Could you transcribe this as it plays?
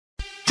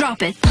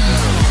Drop it.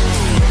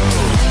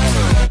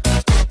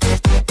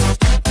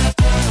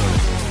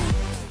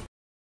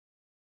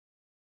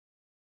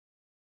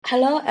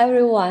 Hello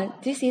everyone,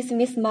 this is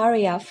Miss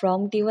Maria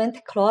from DWIN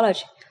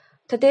Technology.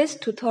 Today's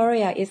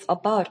tutorial is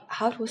about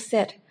how to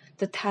set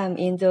the time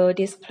in the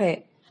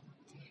display.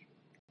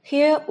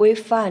 Here we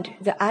find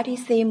the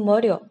RTC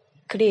module.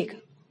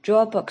 Click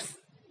Draw Box.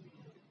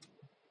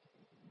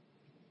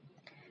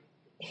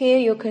 Here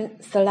you can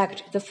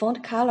select the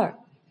font color.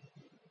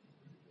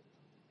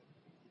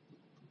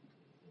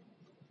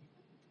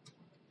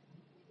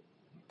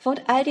 Font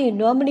ID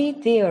normally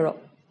 0.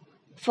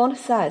 Font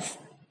size,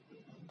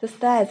 the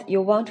size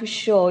you want to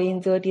show in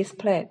the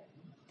display.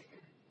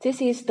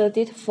 This is the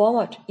date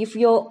format. If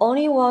you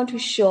only want to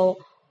show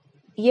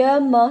year,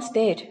 month,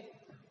 date,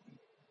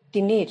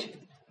 delete.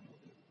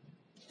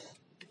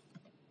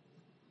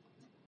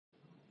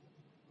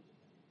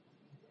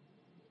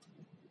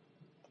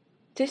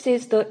 This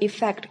is the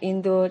effect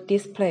in the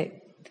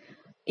display.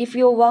 If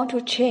you want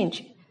to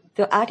change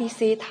the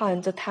RTC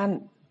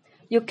time,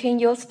 you can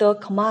use the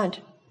command.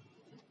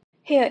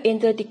 Here in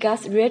the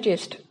DGUS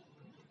register,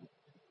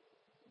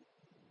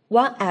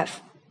 1F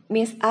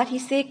means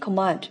RTC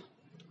command,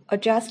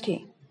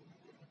 adjusting.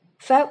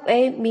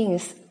 5A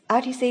means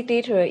RTC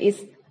data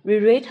is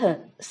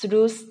rewritten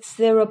through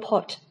serial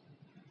port.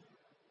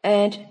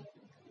 And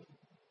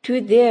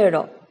 20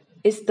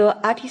 is the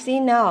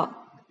RTC now.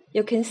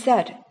 You can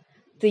set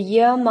the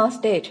year,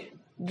 month, date,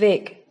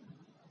 week,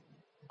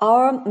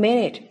 hour,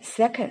 minute,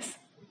 seconds.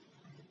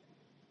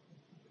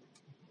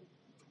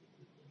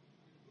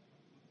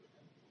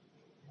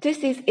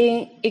 This is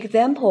an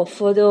example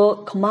for the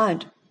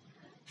command.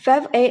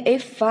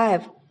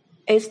 5A5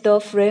 is the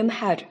frame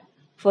head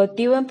for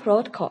DWIN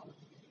Protocol.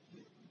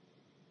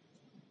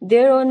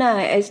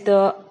 09 is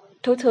the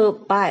total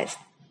bytes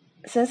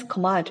sense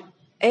command.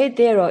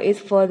 A0 is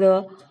for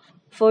the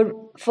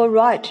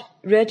write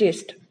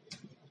register.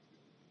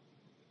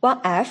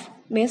 1F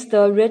means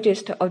the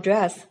register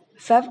address.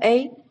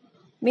 5A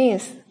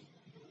means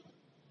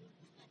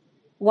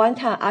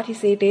one-time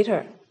RTC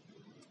data.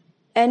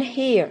 And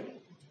here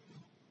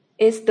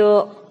is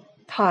the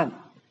time.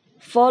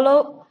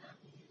 Follow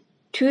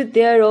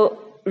 20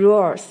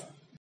 rules.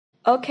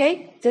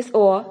 Okay, that's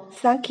all.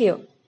 Thank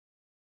you.